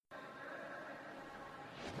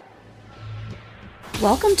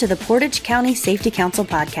Welcome to the Portage County Safety Council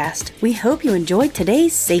podcast. We hope you enjoyed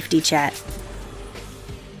today's safety chat.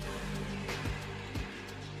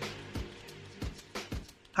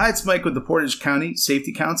 Hi, it's Mike with the Portage County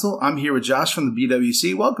Safety Council. I'm here with Josh from the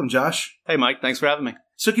BWC. Welcome, Josh. Hey, Mike. Thanks for having me.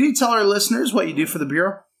 So can you tell our listeners what you do for the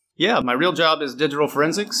Bureau? Yeah, my real job is digital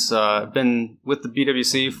forensics. I've been with the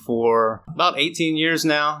BWC for about 18 years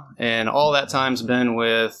now, and all that time's been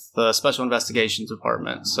with the Special Investigations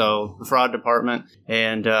Department, so the fraud department.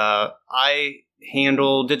 And I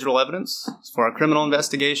handle digital evidence for our criminal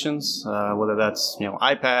investigations, whether that's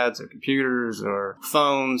iPads or computers or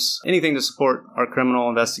phones, anything to support our criminal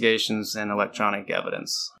investigations and electronic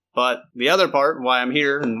evidence. But the other part, why I'm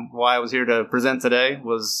here and why I was here to present today,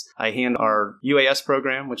 was I handle our UAS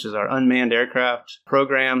program, which is our unmanned aircraft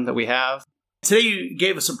program that we have. Today you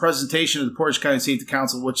gave us a presentation of the Portage County Safety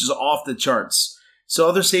Council, which is off the charts. So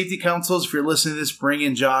other safety councils, if you're listening to this, bring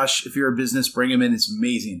in Josh. If you're a business, bring him in. It's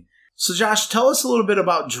amazing. So Josh, tell us a little bit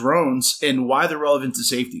about drones and why they're relevant to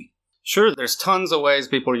safety. Sure, there's tons of ways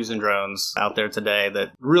people are using drones out there today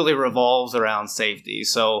that really revolves around safety.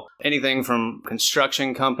 So anything from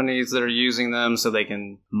construction companies that are using them so they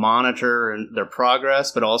can monitor their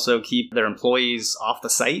progress, but also keep their employees off the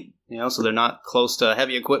site, so they're not close to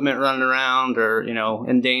heavy equipment running around or,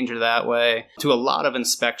 in danger that way, to a lot of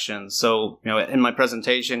inspections. So, in my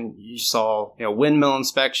presentation, you saw, windmill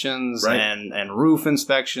inspections, right, and roof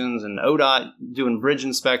inspections and ODOT doing bridge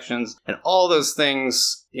inspections and all those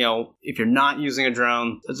things. If you're not using a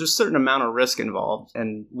drone, there's a certain amount of risk involved.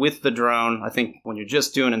 And with the drone, I think when you're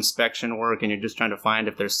just doing inspection work and you're just trying to find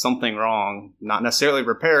if there's something wrong, not necessarily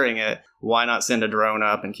repairing it, why not send a drone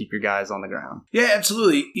up and keep your guys on the ground? Yeah,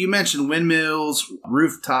 absolutely. You mentioned windmills,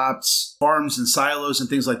 rooftops, farms and silos and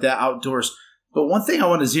things like that outdoors. But one thing I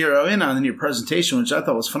want to zero in on in your presentation, which I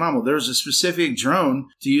thought was phenomenal, there's a specific drone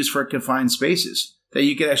to use for confined spaces that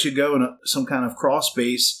you could actually go in some kind of crawl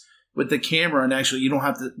space with the camera, and actually you don't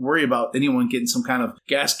have to worry about anyone getting some kind of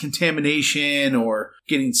gas contamination or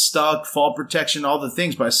getting stuck, fall protection, all the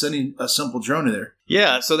things by sending a simple drone in there.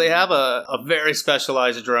 Yeah, so they have a very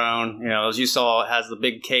specialized drone. As you saw, it has the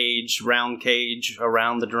big cage, round cage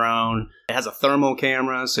around the drone. It has a thermal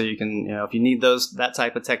camera, so you can, if you need that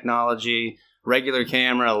type of technology, regular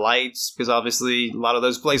camera, lights, because obviously a lot of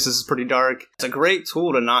those places is pretty dark. It's a great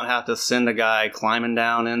tool to not have to send a guy climbing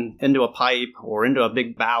down into a pipe or into a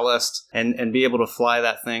big ballast and be able to fly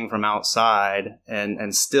that thing from outside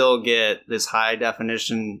and still get this high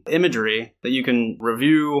definition imagery that you can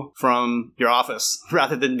review from your office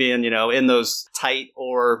rather than being, in those tight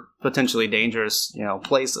or potentially dangerous,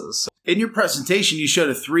 places. In your presentation, you showed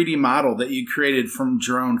a 3D model that you created from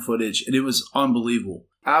drone footage, and it was unbelievable.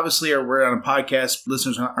 Obviously, we're on a podcast.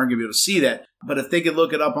 Listeners aren't going to be able to see that. But if they could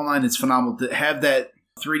look it up online, it's phenomenal to have that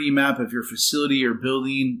 3D map of your facility, your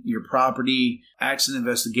building, your property, accident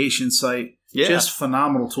investigation site. Yeah. Just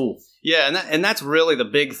phenomenal tool. Yeah, and that's really the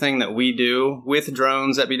big thing that we do with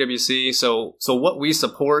drones at BWC. So what we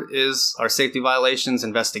support is our safety violations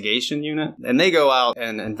investigation unit. And they go out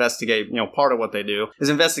and investigate, part of what they do is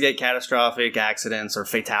investigate catastrophic accidents or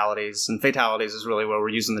fatalities. And fatalities is really where we're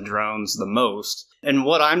using the drones the most. And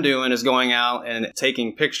what I'm doing is going out and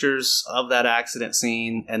taking pictures of that accident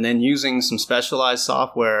scene and then using some specialized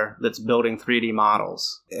software that's building 3D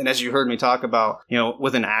models. And as you heard me talk about,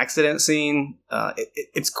 with an accident scene,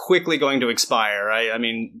 it's quickly going to expire, right? I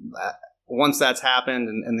mean, once that's happened,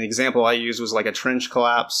 and the example I used was like a trench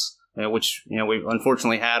collapse, which, we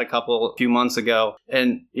unfortunately had a few months ago.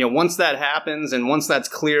 And, once that happens and once that's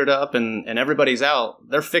cleared up and everybody's out,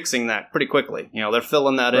 they're fixing that pretty quickly. They're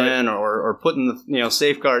filling that right in or putting the,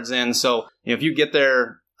 safeguards in. So, if you get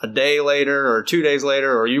there a day later or 2 days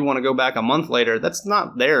later, or you want to go back a month later, that's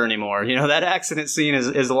not there anymore. That accident scene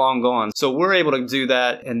is long gone. So we're able to do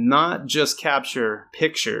that and not just capture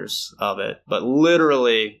pictures of it, but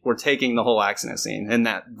literally we're taking the whole accident scene in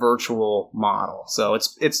that virtual model. So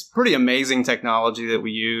it's pretty amazing technology that we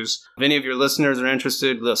use. If any of your listeners are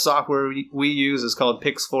interested, the software we use is called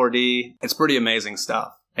Pix4D. It's pretty amazing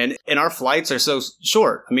stuff. And our flights are so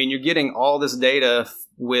short. I mean, you're getting all this data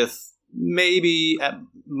with maybe at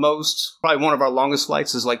most, probably one of our longest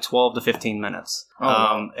flights is like 12 to 15 minutes. Oh,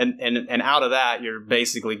 wow. And out of that, you're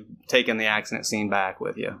basically taking the accident scene back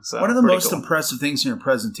with you. So one of the most impressive things in your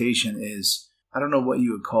presentation is, I don't know what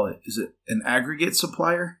you would call it. Is it an aggregate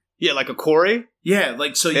supplier? Yeah, like a quarry? Yeah,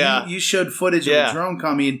 you showed footage of a drone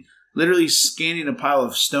coming, literally scanning a pile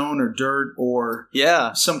of stone or dirt or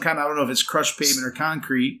some kind of, I don't know if it's crushed pavement or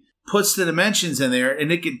concrete, puts the dimensions in there,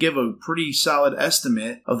 and it could give a pretty solid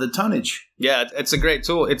estimate of the tonnage. Yeah, it's a great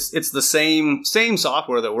tool. It's the same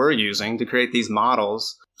software that we're using to create these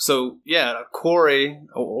models. So yeah, a quarry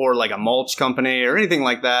or like a mulch company or anything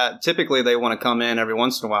like that, typically they want to come in every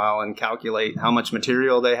once in a while and calculate how much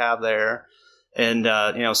material they have there and,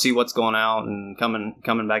 see what's going out and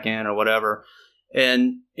coming back in or whatever.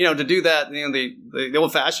 And, to do that, the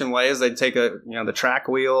old-fashioned way is they'd take the track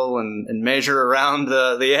wheel and measure around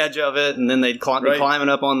the edge of it, and then they'd be climbing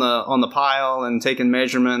up on the pile and taking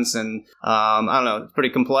measurements, and I don't know, it's pretty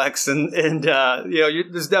complex, and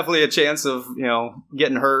there's definitely a chance of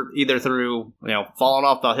getting hurt either through falling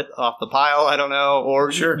off the pile, I don't know,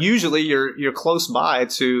 or sure. Usually you're close by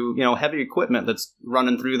to heavy equipment that's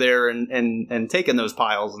running through there and taking those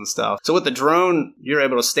piles and stuff. So with the drone, you're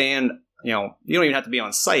able to stand. You don't even have to be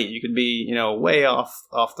on site. You could be, way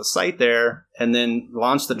off the site there and then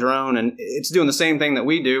launch the drone. And it's doing the same thing that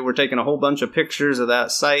we do. We're taking a whole bunch of pictures of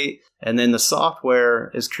that site. And then the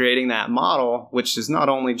software is creating that model, which is not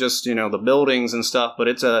only just, the buildings and stuff, but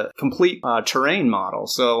it's a complete terrain model.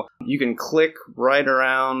 So you can click right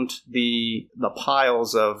around the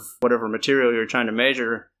piles of whatever material you're trying to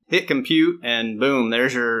measure. Hit compute, and boom,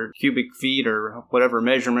 there's your cubic feet or whatever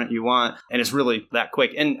measurement you want. And it's really that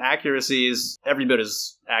quick. And accuracy is every bit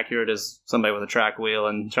as accurate as somebody with a track wheel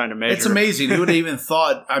and trying to measure. It's amazing. Who would have even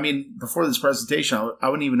thought, before this presentation, I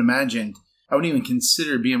wouldn't even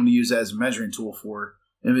consider being able to use that as a measuring tool for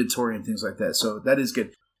inventory and things like that. So that is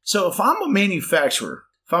good. So if I'm a manufacturer,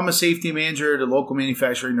 if I'm a safety manager at a local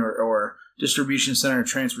manufacturing or distribution center or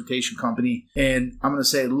transportation company, and I'm going to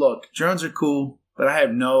say, look, drones are cool, but I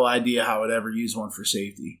have no idea how I'd ever use one for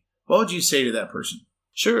safety. What would you say to that person?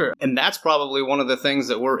 Sure. And that's probably one of the things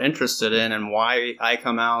that we're interested in and why I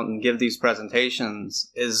come out and give these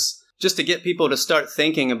presentations is just to get people to start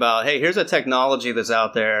thinking about, hey, here's a technology that's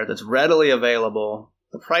out there that's readily available.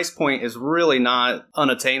 The price point is really not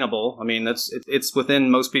unattainable. It's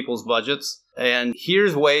within most people's budgets. And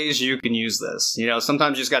here's ways you can use this.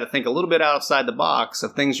 Sometimes you just got to think a little bit outside the box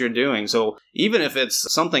of things you're doing. So even if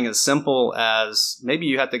it's something as simple as maybe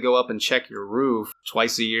you have to go up and check your roof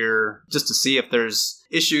twice a year just to see if there's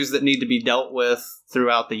issues that need to be dealt with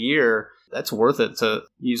throughout the year, that's worth it to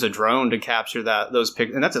use a drone to capture those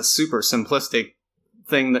pictures. And that's a super simplistic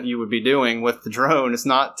thing that you would be doing with the drone. It's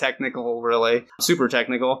not technical, really, super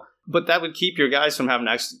technical, but that would keep your guys from having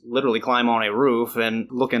to actually literally climb on a roof and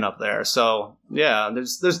looking up there. So yeah,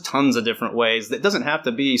 there's tons of different ways. That doesn't have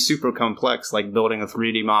to be super complex, like building a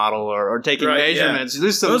 3D model or taking measurements. Yeah.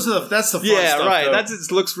 There's some, that's the fun stuff. Right. Though. That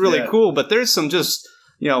just looks really cool, but there's some just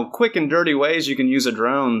quick and dirty ways you can use a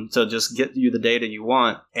drone to just get you the data you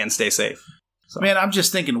want and stay safe. So. Man, I'm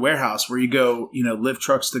just thinking warehouse where you go, lift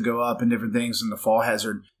trucks to go up and different things in the fall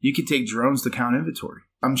hazard. You could take drones to count inventory.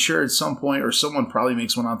 I'm sure at some point, or someone probably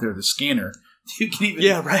makes one out there with a scanner. You can even,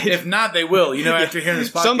 if not, they will, after hearing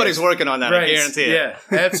this podcast. Somebody's working on that, right. I guarantee it. Yeah,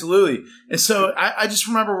 absolutely. And so I just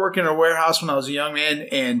remember working in a warehouse when I was a young man,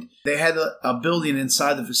 and they had a building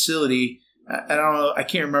inside the facility. I don't know. I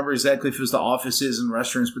can't remember exactly if it was the offices and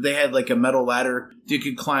restaurants, but they had like a metal ladder you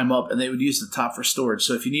could climb up, and they would use the top for storage.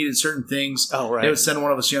 So if you needed certain things, they would send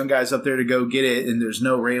one of us young guys up there to go get it, and there's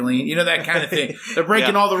no railing, that kind of thing. They're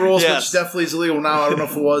breaking all the rules, which definitely is illegal now. I don't know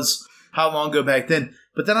if it was how long ago back then.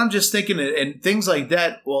 But then I'm just thinking, and things like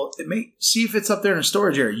that, well, see if it's up there in a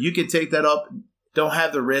storage area. You could take that up, don't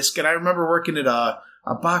have the risk. And I remember working at a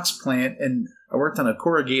box plant, and I worked on a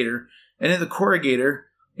corrugator, and in the corrugator,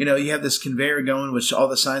 you have this conveyor going, which all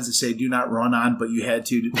the signs that say do not run on, but you had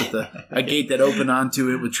to with a gate that opened onto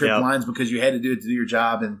it with trip lines because you had to do it to do your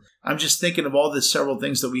job. And I'm just thinking of all the several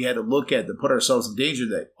things that we had to look at to put ourselves in danger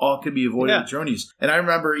that all could be avoided with drone use. And I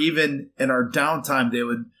remember even in our downtime, they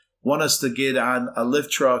would want us to get on a lift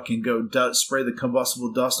truck and go spray the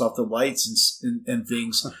combustible dust off the lights and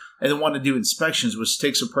things. And then want to do inspections, which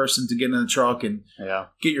takes a person to get in the truck and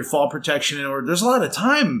get your fall protection in order. There's a lot of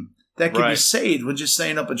time that could be saved with just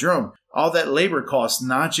setting up a drone. All that labor costs,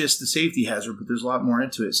 not just the safety hazard, but there's a lot more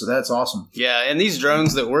into it. So that's awesome. Yeah, and these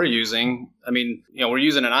drones that we're using, we're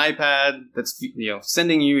using an iPad that's,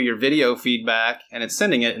 sending you your video feedback, and it's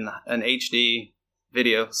sending it in an HD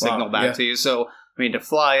video signal back to you. So, to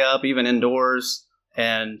fly up even indoors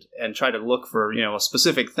and try to look for, a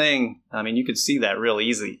specific thing, you could see that real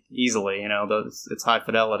easily, it's high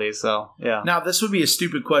fidelity. So, yeah. Now, this would be a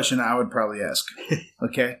stupid question I would probably ask.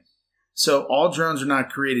 Okay. So all drones are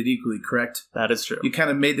not created equally, correct? That is true. You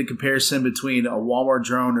kind of made the comparison between a Walmart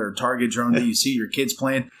drone or a Target drone that you see your kids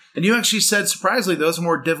playing. And you actually said, surprisingly, those are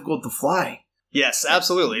more difficult to fly. Yes,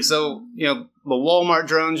 absolutely. So, the Walmart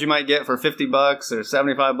drones you might get for $50 or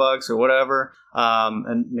 $75 or whatever.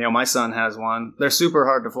 And my son has one. They're super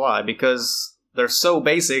hard to fly because they're so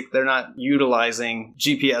basic. They're not utilizing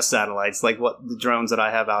GPS satellites like what the drones that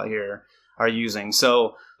I have out here. are using.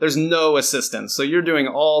 So there's no assistance. So you're doing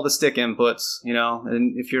all the stick inputs,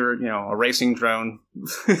 and if you're, a racing drone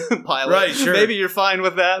pilot, right, sure. maybe you're fine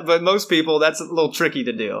with that. But most people, that's a little tricky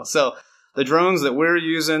to do. So the drones that we're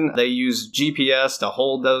using, they use GPS to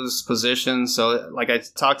hold those positions. So like I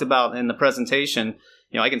talked about in the presentation,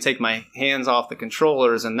 I can take my hands off the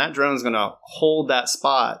controllers and that drone's going to hold that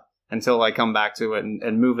spot until I come back to it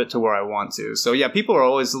and move it to where I want to. So yeah, people are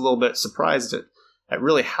always a little bit surprised at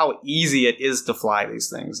really how easy it is to fly these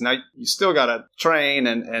things. Now you still got to train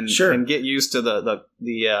and get used to the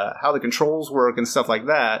how the controls work and stuff like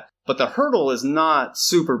that. But the hurdle is not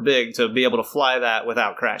super big to be able to fly that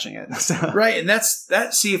without crashing it. Right. And that's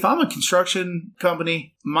that. See, if I'm a construction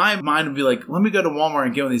company, my mind would be like, let me go to Walmart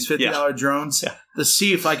and get one of these $50 drones to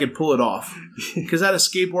see if I could pull it off. Because I had a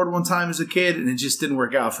skateboard one time as a kid and it just didn't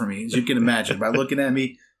work out for me, as you can imagine. By looking at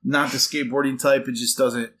me, not the skateboarding type, it just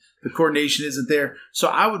doesn't, the coordination isn't there. So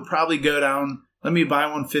I would probably go down, let me buy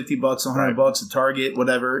one $50, $100 at Target,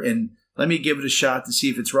 whatever, and let me give it a shot to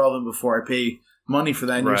see if it's relevant before I pay money for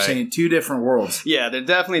that. And you're saying two different worlds. Yeah, they're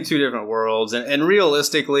definitely two different worlds. And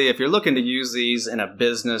realistically, if you're looking to use these in a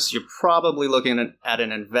business, you're probably looking at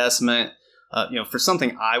an investment. For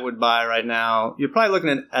something I would buy right now, you're probably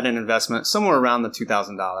looking at an investment somewhere around the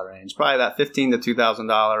 $2,000 range. Probably that $1,500 to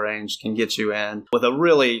 $2,000 range can get you in with a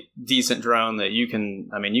really decent drone that you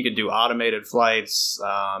could do automated flights.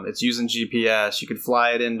 It's using GPS. You could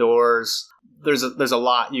fly it indoors. There's a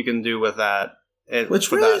lot you can do with that.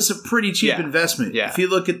 Which really is a pretty cheap investment. Yeah. If you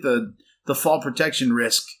look at the fall protection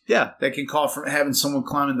risk that can call from having someone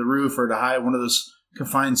climbing the roof or to hide one of those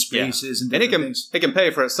confined spaces and different things. It can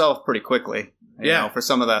pay for itself pretty quickly, for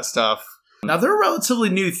some of that stuff. Now, they're a relatively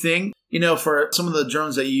new thing, for some of the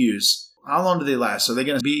drones that you use. How long do they last? Are they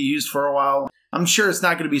going to be used for a while? I'm sure it's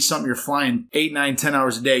not going to be something you're flying 8, 9, 10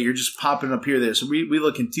 hours a day. You're just popping up here there. So we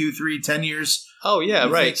look in 2, 3, 10 years. Oh, yeah,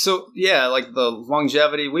 right. So, like the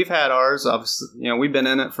longevity, we've had ours. Obviously, we've been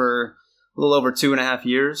in it for a little over 2.5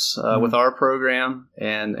 years with our program.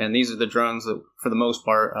 And these are the drones that, for the most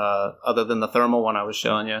part, other than the thermal one I was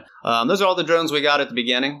showing you, those are all the drones we got at the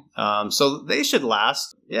beginning. So they should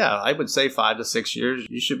last. Yeah, I would say 5 to 6 years.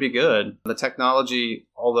 You should be good. The technology,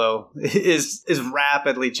 although, is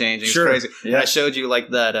rapidly changing. Sure. It's crazy. Yeah. And I showed you like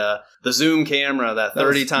that the zoom camera, that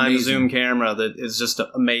 30 times zoom camera that is just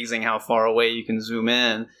amazing how far away you can zoom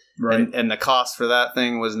in. Right. And the cost for that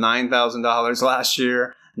thing was $9,000 last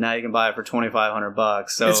year. Now you can buy it for $2,500.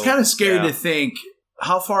 So it's kind of scary to think,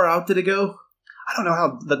 how far out did it go? I don't know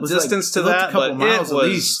how the distance to that, but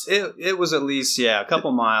it was at least a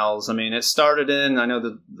couple miles. I mean, it started in, I know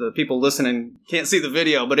the people listening can't see the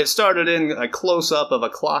video, but it started in a close-up of a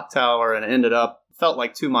clock tower and ended up, felt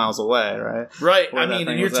like 2 miles away, right? Right. I mean,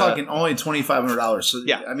 and you're talking only $2,500. So,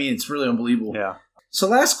 I mean, it's really unbelievable. Yeah. So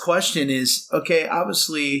last question is, okay,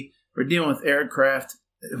 obviously we're dealing with aircraft.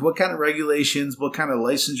 What kind of regulations, what kind of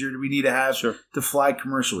licensure do we need to have to fly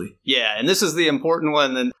commercially? Yeah, and this is the important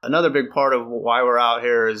one. And another big part of why we're out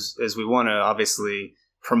here is we want to obviously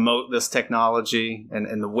promote this technology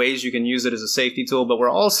and the ways you can use it as a safety tool, but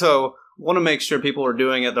we're also want to make sure people are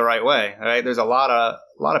doing it the right way. Right? There's a lot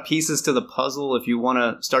of pieces to the puzzle if you want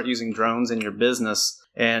to start using drones in your business,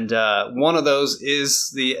 and one of those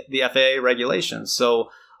is the FAA regulations. So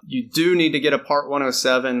you do need to get a Part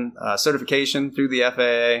 107 certification through the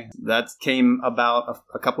FAA. That came about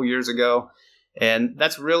a couple years ago. And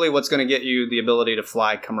that's really what's going to get you the ability to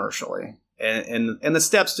fly commercially. And the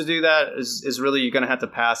steps to do that is really you're going to have to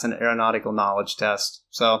pass an aeronautical knowledge test.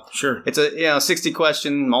 So it's a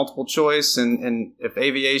 60-question multiple choice. And if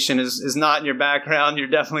aviation is not in your background, you're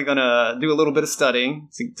definitely going to do a little bit of studying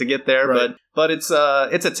to get there. Right. But it's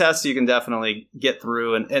a test you can definitely get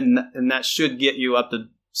through. And that should get you up to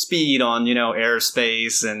speed on,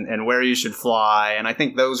 airspace and where you should fly. And I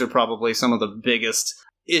think those are probably some of the biggest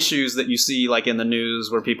issues that you see like in the news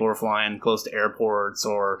where people are flying close to airports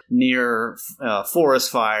or near forest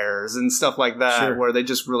fires and stuff like that, where they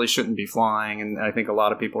just really shouldn't be flying. And I think a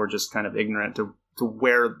lot of people are just kind of ignorant to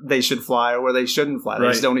where they should fly or where they shouldn't fly. They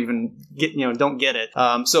just don't even don't get it.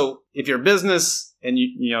 So if you're a business and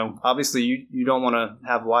obviously you don't want to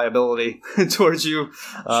have liability towards you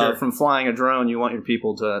from flying a drone, you want your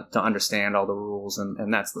people to understand all the rules,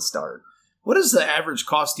 and that's the start. What is the average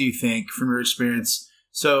cost, do you think, from your experience?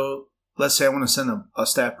 So let's say I want to send a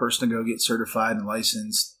staff person to go get certified and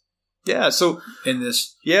licensed. Yeah. So in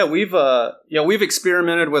this, we've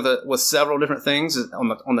experimented with several different things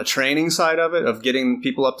on the training side of it, of getting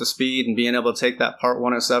people up to speed and being able to take that Part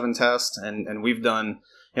 107 test. And we've done,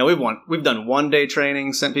 we've done 1 day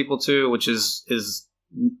training, sent people to, which is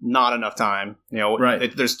not enough time.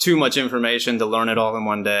 Right. There's too much information to learn it all in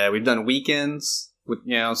one day. We've done weekends,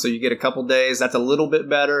 so you get a couple days. That's a little bit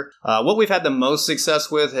better. What we've had the most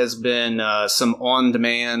success with has been some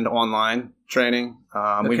on-demand online training.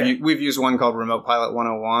 Okay. We've used one called Remote Pilot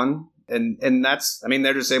 101, and that's,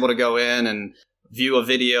 they're just able to go in and view a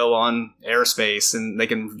video on airspace, and they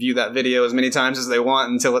can view that video as many times as they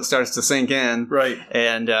want until it starts to sink in. Right.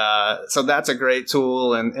 And so that's a great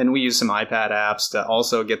tool. And we use some iPad apps to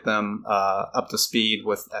also get them up to speed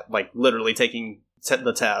with literally taking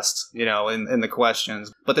the test, in the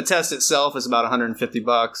questions. But the test itself is about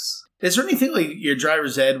 $150. Is there anything like your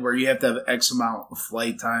driver's ed where you have to have X amount of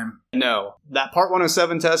flight time? No. That Part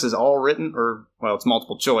 107 test is all written, it's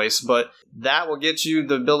multiple choice, but that will get you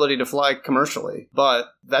the ability to fly commercially. But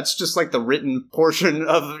that's just like the written portion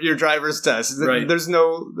of your driver's test. Right. There's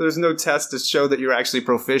no test to show that you're actually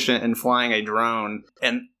proficient in flying a drone.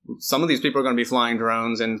 And some of these people are going to be flying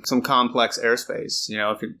drones in some complex airspace,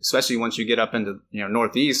 especially once you get up into,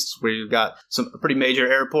 Northeast, where you've got a pretty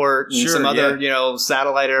major airport and some other,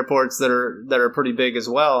 satellite airports that are pretty big as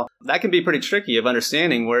well. That can be pretty tricky of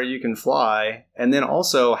understanding where you can fly. And then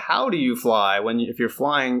also, how do you fly if you're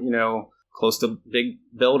flying, close to big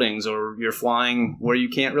buildings, or you're flying where you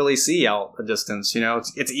can't really see out a distance.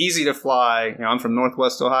 It's easy to fly. I'm from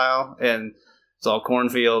Northwest Ohio, and it's all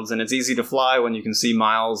cornfields, and it's easy to fly when you can see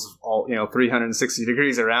miles, all 360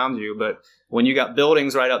 degrees around you. But when you got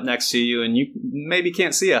buildings right up next to you, and you maybe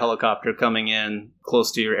can't see a helicopter coming in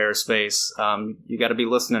close to your airspace, you got to be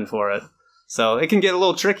listening for it. So it can get a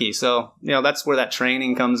little tricky. So that's where that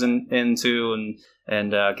training comes into,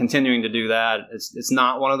 and continuing to do that. It's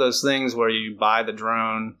not one of those things where you buy the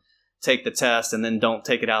drone, take the test, and then don't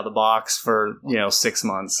take it out of the box for 6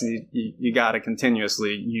 months. You got to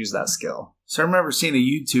continuously use that skill. So I remember seeing a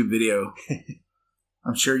YouTube video.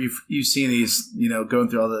 I'm sure you've seen these, going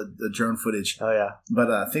through all the drone footage. Oh yeah.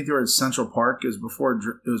 But I think they were in Central Park. It was before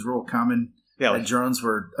it was real common that drones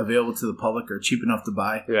were available to the public or cheap enough to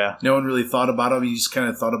buy. Yeah. No one really thought about them. You just kind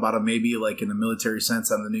of thought about them maybe like in a military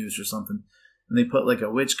sense on the news or something. And they put like a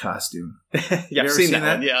witch costume. Yeah, I've seen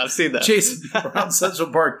that. Yeah, I've seen that. Chasing around Central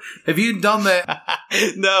Park. Have you done that?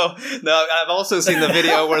 No. I've also seen the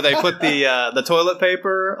video where they put the toilet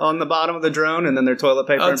paper on the bottom of the drone, and then their toilet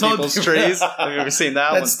paper in people's trees. Have you ever seen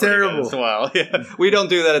that? That's terrible. Wow. Yeah. We don't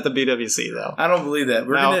do that at the BWC though. I don't believe that.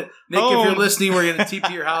 Nick, if you're listening, we're gonna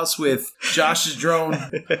TP your house with Josh's drone.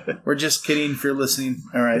 We're just kidding. If you're listening,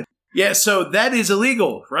 all right. Yeah. So that is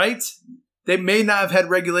illegal, right? They may not have had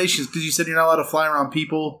regulations because you said you're not allowed to fly around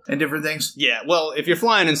people and different things. Yeah, well, if you're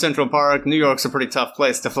flying in Central Park, New York's a pretty tough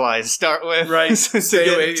place to fly to start with. Right. to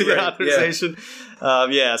get authorization.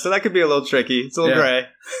 Yeah. So that could be a little tricky. It's a little gray.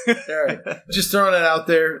 All right. Just throwing it out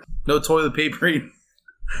there. No toilet papering.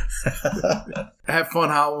 Have fun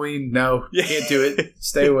Halloween. No, can't do it.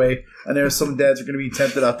 Stay away. I know some dads are going to be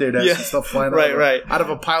tempted out there to have some stuff flying out of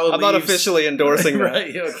a pile of leaves. I'm not officially endorsing that.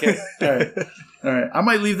 Right, okay. All right. I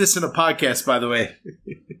might leave this in a podcast, by the way.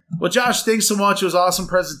 Well, Josh, thanks so much. It was an awesome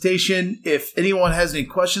presentation. If anyone has any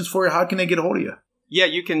questions for you, how can they get a hold of you? Yeah,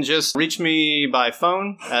 you can just reach me by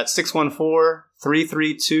phone at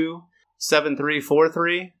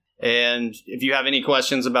 614-332-7343. And if you have any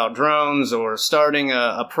questions about drones or starting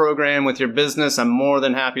a program with your business, I'm more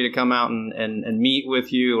than happy to come out and meet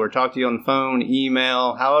with you or talk to you on the phone,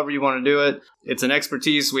 email, however you want to do it. It's an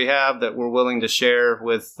expertise we have that we're willing to share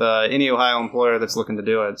with any Ohio employer that's looking to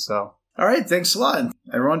do it. So, all right. Thanks a lot.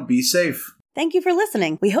 Everyone, be safe. Thank you for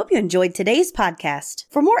listening. We hope you enjoyed today's podcast.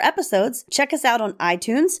 For more episodes, check us out on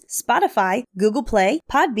iTunes, Spotify, Google Play,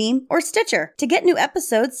 Podbean, or Stitcher. To get new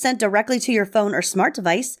episodes sent directly to your phone or smart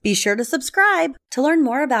device, be sure to subscribe. To learn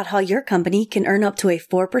more about how your company can earn up to a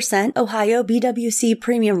 4% Ohio BWC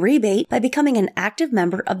premium rebate by becoming an active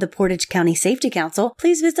member of the Portage County Safety Council,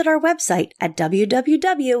 please visit our website at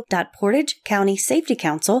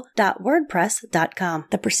www.portagecountysafetycouncil.wordpress.com.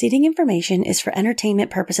 The preceding information is for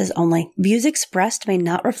entertainment purposes only. Views expressed may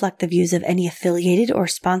not reflect the views of any affiliated or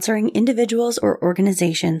sponsoring individuals or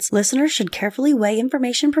organizations. Listeners should carefully weigh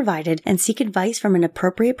information provided and seek advice from an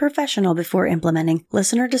appropriate professional before implementing.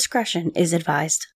 Listener discretion is advised.